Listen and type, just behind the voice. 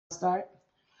start?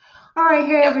 All right,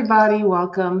 hey everybody,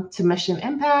 welcome to Mission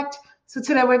Impact. So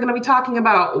today we're going to be talking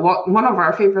about one of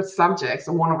our favorite subjects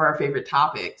and one of our favorite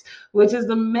topics, which is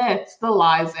the myths, the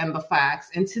lies, and the facts.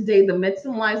 And today the myths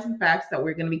and lies and facts that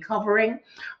we're going to be covering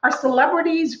are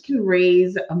celebrities can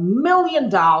raise $1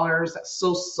 million,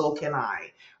 so can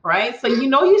I. Right? So,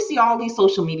 you see all these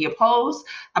social media posts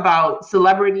about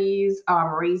celebrities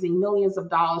raising millions of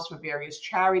dollars for various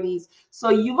charities. So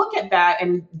you look at that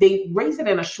and they raise it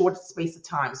in a short space of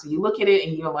time. So you look at it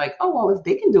and you're like, oh, well, if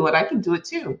they can do it, I can do it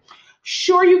too.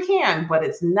 Sure, you can, but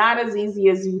it's not as easy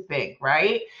as you think,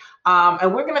 right?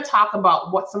 And we're going to talk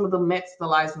about what some of the myths, the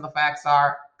lies, and the facts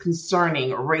are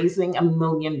concerning raising $1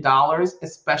 million,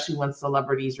 especially when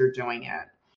celebrities are doing it.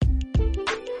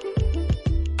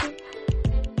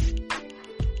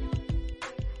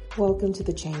 Welcome to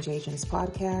the Change Agents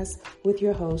podcast with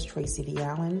your host, Tracy V.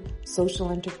 Allen, social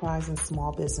enterprise and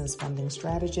small business funding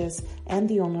strategist and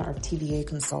the owner of TVA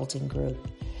Consulting Group.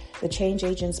 The Change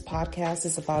Agents podcast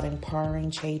is about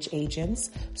empowering change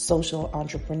agents, social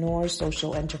entrepreneurs,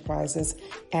 social enterprises,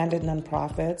 and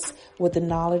nonprofits with the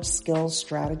knowledge, skills,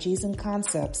 strategies, and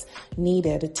concepts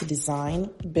needed to design,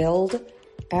 build,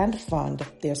 and fund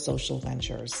their social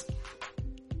ventures.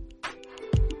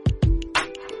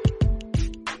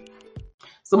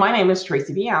 So my name is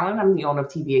Tracy V. Allen. I'm the owner of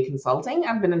TVA Consulting.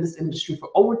 I've been in this industry for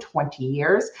over 20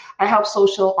 years. I help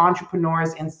social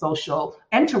entrepreneurs and social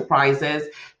enterprises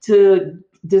to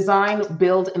design,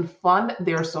 build, and fund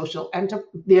their social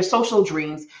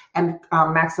dreams and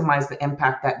maximize the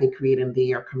impact that they create in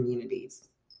their communities.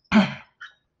 All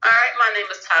right, my name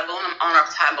is Tybone. I'm owner of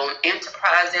Tybone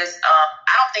Enterprises.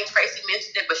 I don't think Tracy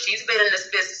mentioned it, but she's been in this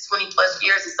business 20 plus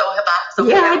years, and so have I. So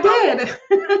yeah, I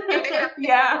did.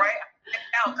 Yeah. Right?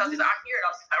 Out because I hear it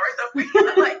outside, right? So we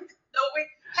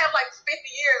have like 50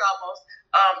 years almost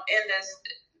in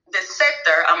this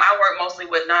sector. I work mostly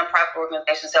with nonprofit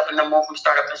organizations, helping them move from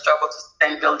startup and struggle to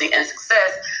sustainability and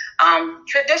success.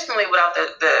 Traditionally, without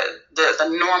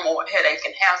the normal headache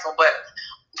and hassle, but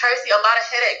Tracy, a lot of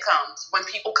headache comes when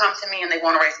people come to me and they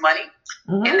want to raise money,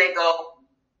 and they go,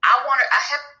 I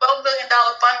have a $12 million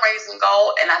fundraising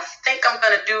goal, and I think I'm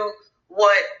going to do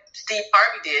what Steve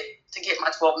Harvey did to get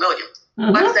my $12 million.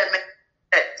 Why does that make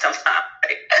sense sometimes?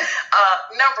 Right?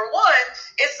 Number one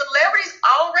is celebrities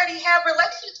already have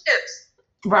relationships.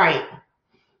 Right.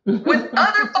 With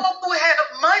other folk who have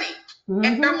money.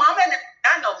 And their mom hasn't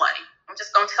got no money. I'm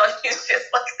just going to tell you it's just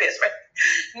like this, right?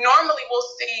 Normally we'll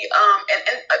see,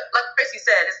 and like Tracy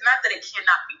said, it's not that it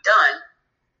cannot be done.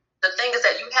 The thing is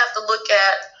that you have to look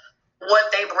at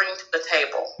what they bring to the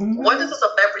table. What does a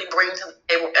celebrity bring to the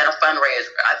table in a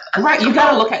fundraiser? Right, you got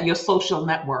to look at your social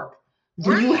network.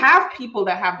 Do you have people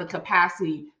that have the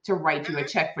capacity to write you a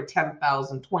check for $10,000, $20,000,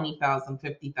 $50,000?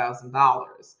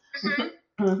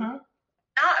 No, I mean,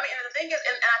 the thing is,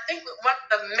 and I think one of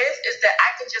the myths is that I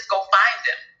can just go find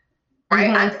them,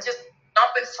 right? I can just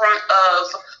jump in front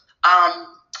of,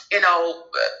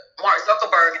 Mark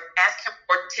Zuckerberg and ask him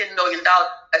for $10 million,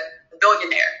 a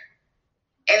billionaire.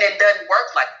 And it doesn't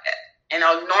work like that.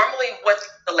 Normally what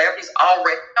celebrities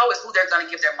already know is who they're going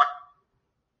to give their money.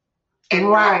 And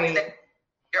right.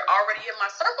 You're already in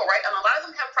my circle, right? And a lot of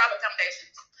them have private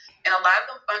foundations. And a lot of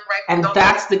them fundraise. And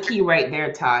that's the key right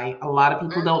there, Ty. A lot of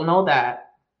people don't know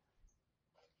that.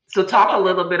 So talk a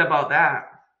little bit about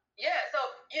that. Yeah, so,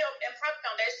 in private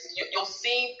foundations, you'll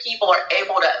see people are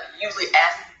able to usually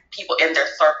ask people in their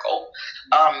circle,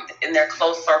 in their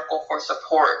close circle for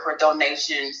support, for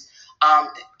donations.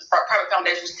 Private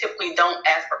foundations typically don't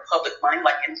ask for public money,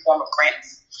 like in the form of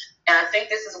grants. And I think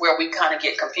this is where we kind of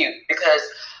get confused because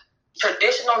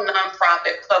traditional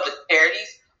nonprofit public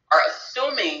charities are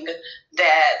assuming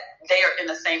that they are in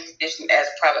the same position as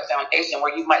a private foundation,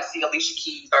 where you might see Alicia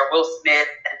Keys or Will Smith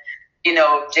and,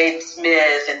 Jaden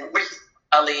Smith and Ricky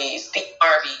Ali, Steve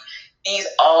Harvey. These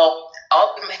all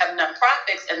of them have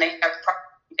nonprofits and they have private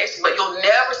foundations, but you'll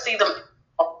never see them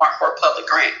for a public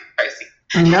grant, Tracy.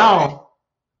 No.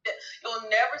 You'll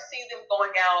never see them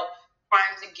going out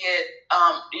trying to get,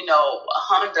 a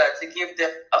Honda to give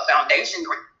them a foundation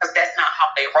grant, because that's not how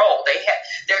they roll.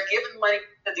 They're giving money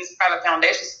to these private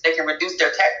foundations so they can reduce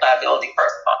their tax liability,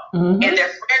 first of all. And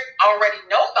their friends already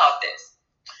know about this.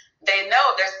 They know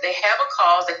they have a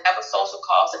cause, they have a social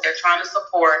cause that they're trying to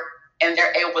support, and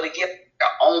they're able to give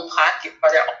their own pocket or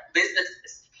their own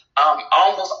businesses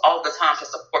almost all the time to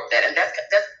support that. And that's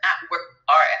not where we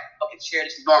are at public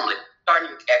charities normally.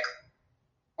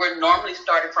 We're normally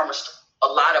starting from a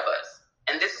lot of us.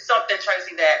 And this is something,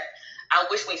 Tracy, that I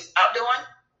wish we stopped doing,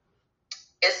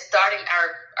 is starting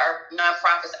our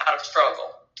nonprofits out of struggle.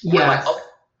 Yes. We're like, okay,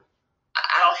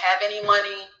 I don't have any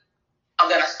money. I'm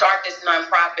going to start this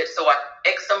nonprofit so I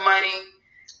can make some money.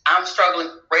 I'm struggling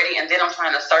already, and then I'm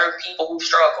trying to serve people who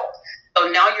struggle. So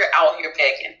now you're out here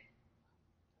begging,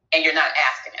 and you're not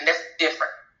asking, and that's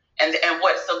different. And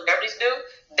what celebrities do,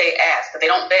 they ask, but they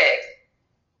don't beg.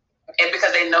 And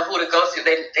because they know who to go to,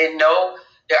 they know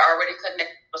they're already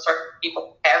connected with certain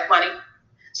people who have money.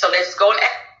 So they just go and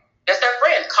ask. That's their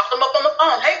friend. Call them up on the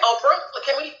phone. Hey, Oprah,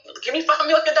 can we give me $5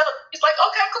 million? He's like,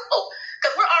 okay, cool.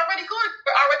 Because we're already good.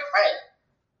 We're already friends.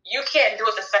 You can't do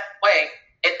it the same way.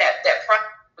 And that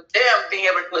problem with them being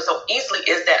able to do it so easily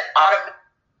is that automatic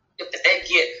that they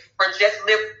get for just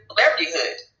living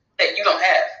celebrityhood that you don't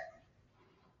have.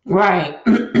 Right.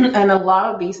 And a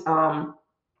lot of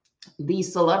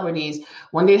these celebrities,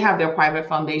 when they have their private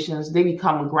foundations, they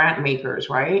become grant makers,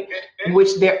 right? Mm-hmm.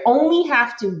 Which they only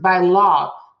have to, by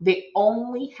law, they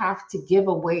only have to give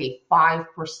away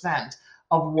 5%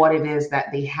 of what it is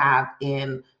that they have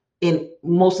in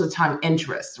most of the time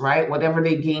interest, right? Whatever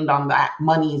they gained on that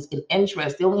money is in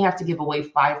interest. They only have to give away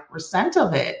 5%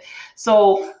 of it.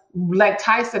 So like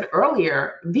Ty said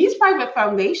earlier, these private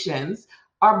foundations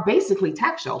are basically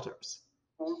tax shelters.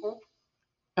 Mm-hmm.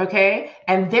 Okay.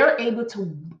 And they're able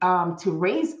to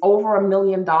raise over $1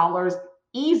 million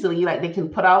easily. Like they can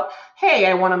put out, hey,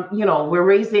 I want to, we're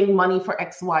raising money for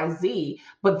XYZ,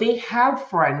 but they have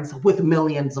friends with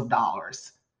millions of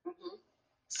dollars. Mm-hmm.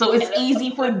 So it's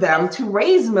easy for them to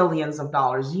raise millions of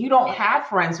dollars. You don't have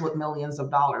friends with millions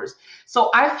of dollars. So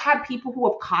I've had people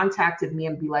who have contacted me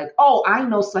and be like, oh, I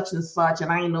know such and such, and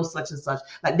I know such and such.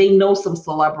 Like they know some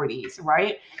celebrities,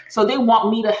 right? So they want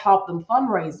me to help them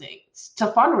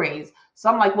fundraise. So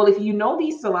I'm like, well, if you know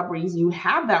these celebrities, you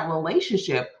have that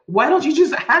relationship, why don't you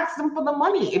just ask them for the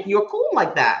money if you're cool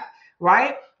like that,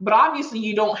 right? But obviously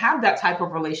you don't have that type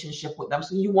of relationship with them.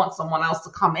 So you want someone else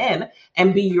to come in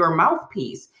and be your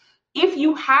mouthpiece. If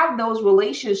you have those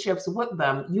relationships with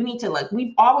them, you need to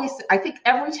I think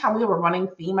every time we have a running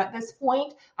theme at this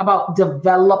point about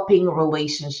developing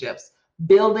relationships,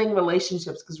 building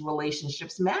relationships, because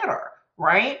relationships matter,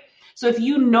 right? So if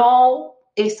you know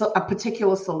a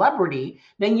particular celebrity,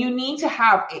 then you need to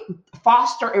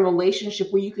foster a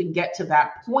relationship where you can get to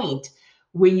that point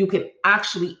where you can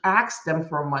actually ask them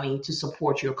for money to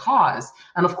support your cause.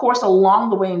 And of course, along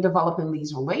the way in developing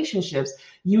these relationships,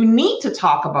 you need to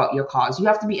talk about your cause. You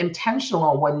have to be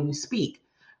intentional when you speak,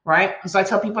 right? So I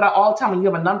tell people that all the time, when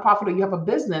you have a nonprofit or you have a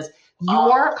business,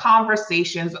 your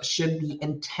conversations should be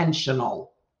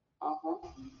intentional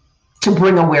to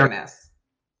bring awareness.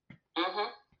 Mm-hmm.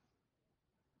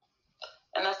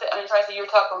 And that's it. I mean, Tracy, you were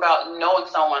talking about knowing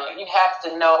someone. You have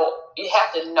to know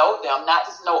them, not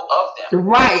just know of them.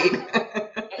 Right.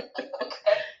 Okay.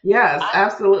 Yes,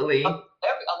 absolutely. A lot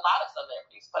of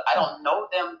celebrities, but I don't know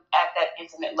them at that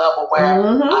intimate level where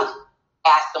I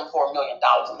ask them for $1 million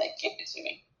and they give it to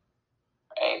me.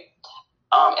 Right.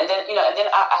 And then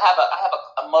I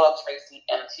have a mug, Tracy,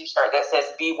 and a T-shirt that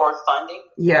says "Be Worth Funding."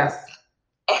 Yes.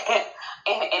 And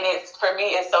it's, for me,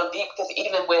 it's so deep because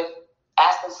even with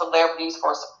asking celebrities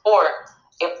for support,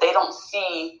 if they don't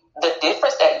see the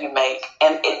difference that you make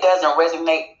and it doesn't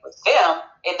resonate with them,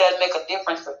 it doesn't make a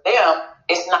difference for them,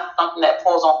 it's not something that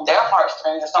pulls on their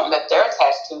heartstrings or something that they're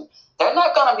attached to, they're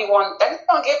not going to be one, they're not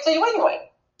going to give it to you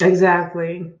anyway.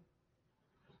 Exactly.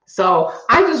 So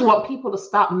I just want people to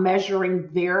stop measuring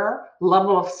their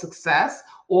level of success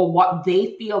or what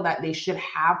they feel that they should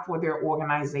have for their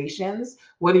organizations,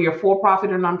 whether you're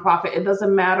for-profit or nonprofit, it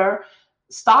doesn't matter.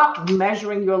 Stop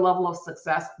measuring your level of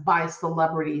success by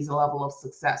celebrities' level of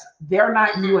success. They're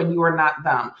not you and you are not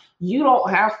them. You don't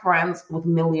have friends with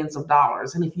millions of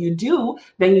dollars. And if you do,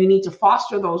 then you need to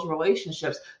foster those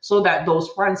relationships so that those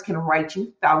friends can write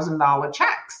you $1,000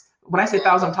 checks. When I say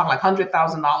 1,000, I'm talking like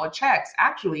 $100,000 checks,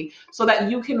 actually, so that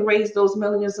you can raise those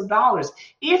millions of dollars.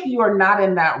 If you are not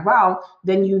in that realm,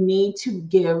 then you need to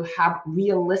have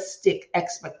realistic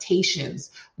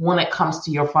expectations when it comes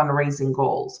to your fundraising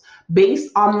goals.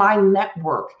 Based on my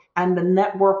network and the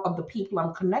network of the people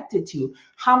I'm connected to,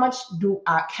 how much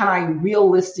can I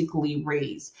realistically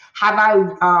raise? Have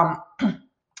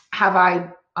I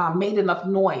made enough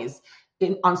noise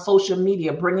on social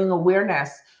media, bringing awareness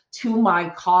to my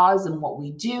cause and what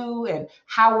we do and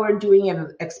how we're doing it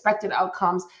and expected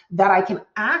outcomes, that I can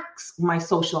ask my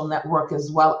social network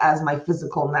as well as my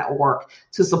physical network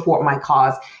to support my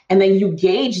cause. And then you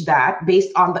gauge that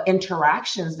based on the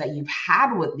interactions that you've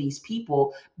had with these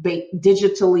people,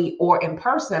 digitally or in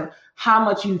person, how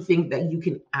much you think that you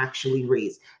can actually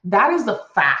raise. That is the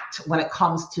fact when it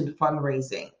comes to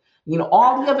fundraising.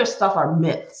 All the other stuff are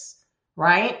myths,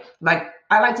 right? Like,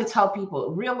 I like to tell people,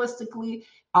 realistically,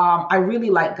 I really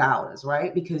like galas,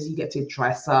 right? Because you get to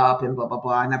dress up and blah, blah,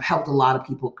 blah. And I've helped a lot of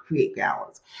people create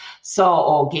galas.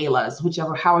 Or galas,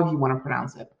 however you want to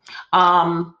pronounce it.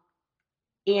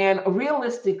 And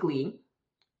realistically,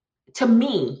 to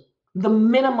me, the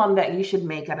minimum that you should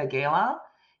make at a gala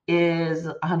is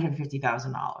 $150,000.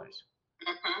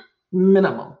 Mm-hmm.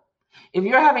 Minimum. If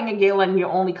you're having a gala and you're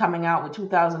only coming out with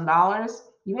 $2,000,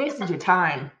 you wasted your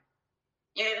time.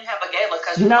 You didn't have a gala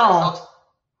because you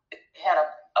had a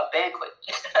banquet.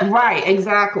 Right,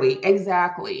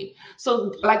 exactly.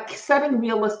 So like setting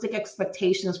realistic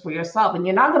expectations for yourself, and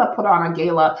you're not going to put on a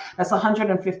gala that's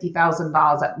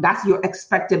 $150,000. That's your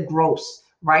expected gross,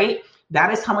 right?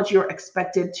 That is how much you're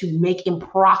expected to make in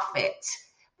profit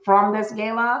from this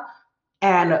gala,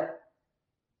 and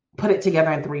put it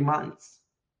together in 3 months.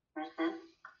 Mm-hmm.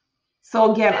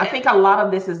 So again, I think a lot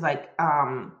of this is like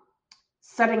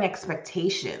setting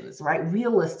expectations, right?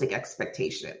 Realistic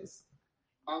expectations.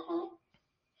 Mm-hmm.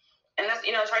 And that's,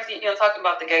 Tracy, talking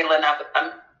about the gala now,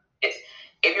 if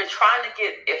you're trying to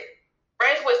get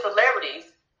friends with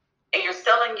celebrities and you're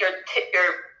selling your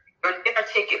dinner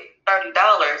ticket $30,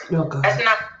 that's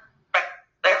not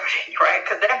celebrity, right?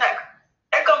 Because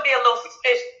they're gonna be a little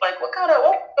suspicious. Like, what's going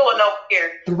on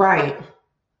here? Right.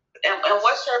 And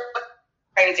what's your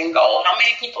raising goal? How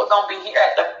many people are gonna be here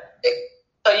at the?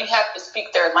 So you have to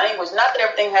speak their language. Not that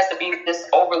everything has to be this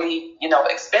overly,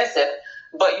 expensive,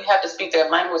 but you have to speak their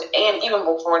language. And even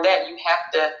before that, you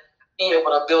have to be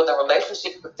able to build a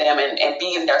relationship with them and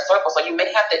be in their circle. So you may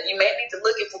need to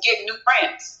look into getting new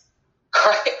friends.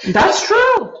 Right? That's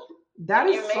true. That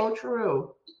is so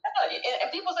true.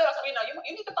 And people say,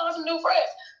 you need to find some new friends.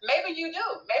 Maybe you do.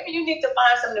 Maybe you need to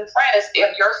find some new friends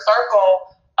if your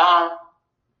circle,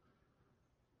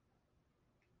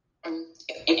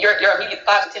 if your immediate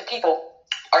 5 to 10 people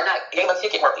are not gala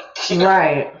ticket worthy.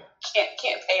 Right. Can't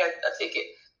pay a ticket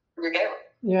for your gala.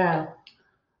 Yeah.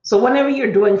 So whenever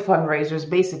you're doing fundraisers,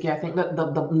 basically, I think that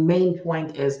the main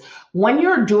point is when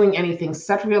you're doing anything,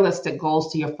 set realistic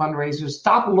goals to your fundraisers.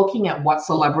 Stop looking at what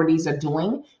celebrities are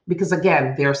doing, because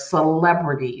again, they're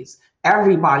celebrities.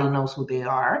 Everybody knows who they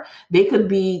are. They could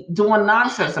be doing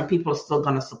nonsense and people are still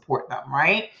going to support them,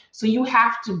 right? So you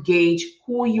have to gauge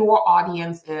who your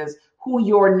audience is, who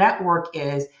your network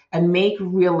is, and make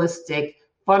realistic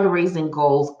fundraising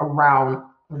goals around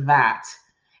that.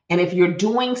 And if you're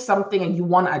doing something and you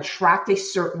want to attract a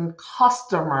certain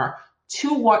customer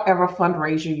to whatever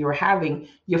fundraiser you're having,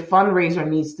 your fundraiser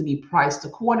needs to be priced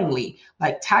accordingly.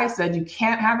 Like Ty said, you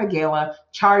can't have a gala,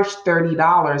 charge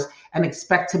 $30 and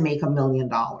expect to make $1 million,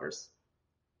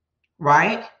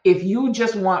 right? If you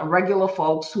just want regular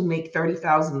folks who make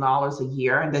 $30,000 a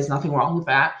year, and there's nothing wrong with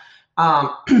that,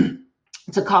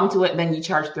 to come to it, then you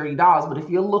charge $30. But if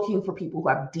you're looking for people who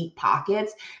have deep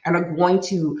pockets and are going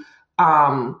to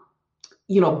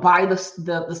buy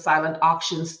the silent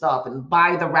auction stuff and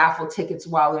buy the raffle tickets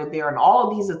while they're there, and all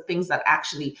of these are things that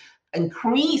actually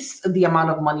increase the amount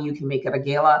of money you can make at a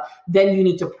gala, then you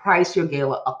need to price your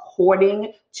gala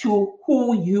according to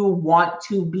who you want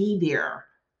to be there.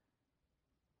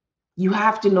 You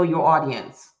have to know your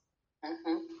audience.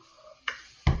 Mm-hmm.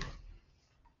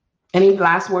 Any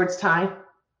last words, Ty?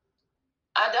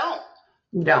 I don't.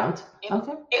 You don't?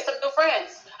 Okay. Get some new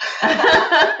friends.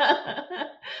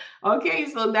 Okay,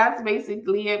 so that's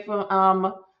basically it for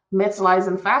Myths, Lies,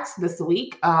 and Facts this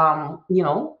week.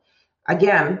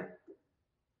 Again,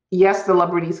 yes,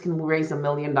 celebrities can raise $1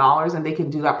 million, and they can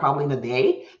do that probably in a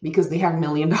day because they have $1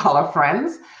 million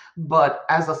friends. But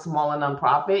as a smaller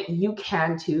nonprofit, you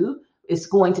can too. It's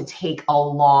going to take a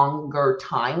longer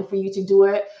time for you to do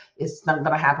it. It's not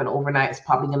going to happen overnight. It's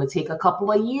probably going to take a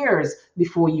couple of years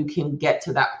before you can get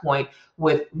to that point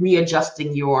with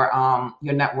readjusting your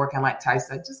network. And like Ty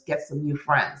said, just get some new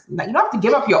friends. Now, you don't have to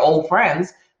give up your old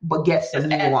friends, but get some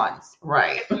new ones.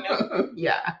 Right.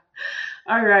 Yeah.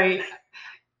 All right.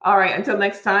 Until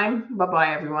next time.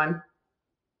 Bye-bye, everyone.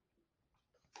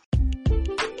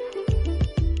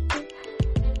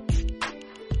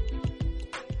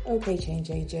 Okay, change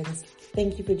agents.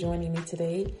 Thank you for joining me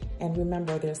today. And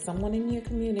remember, there's someone in your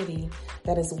community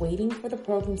that is waiting for the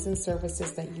programs and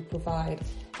services that you provide.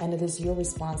 And it is your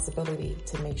responsibility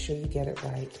to make sure you get it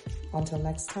right. Until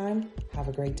next time, have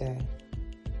a great day.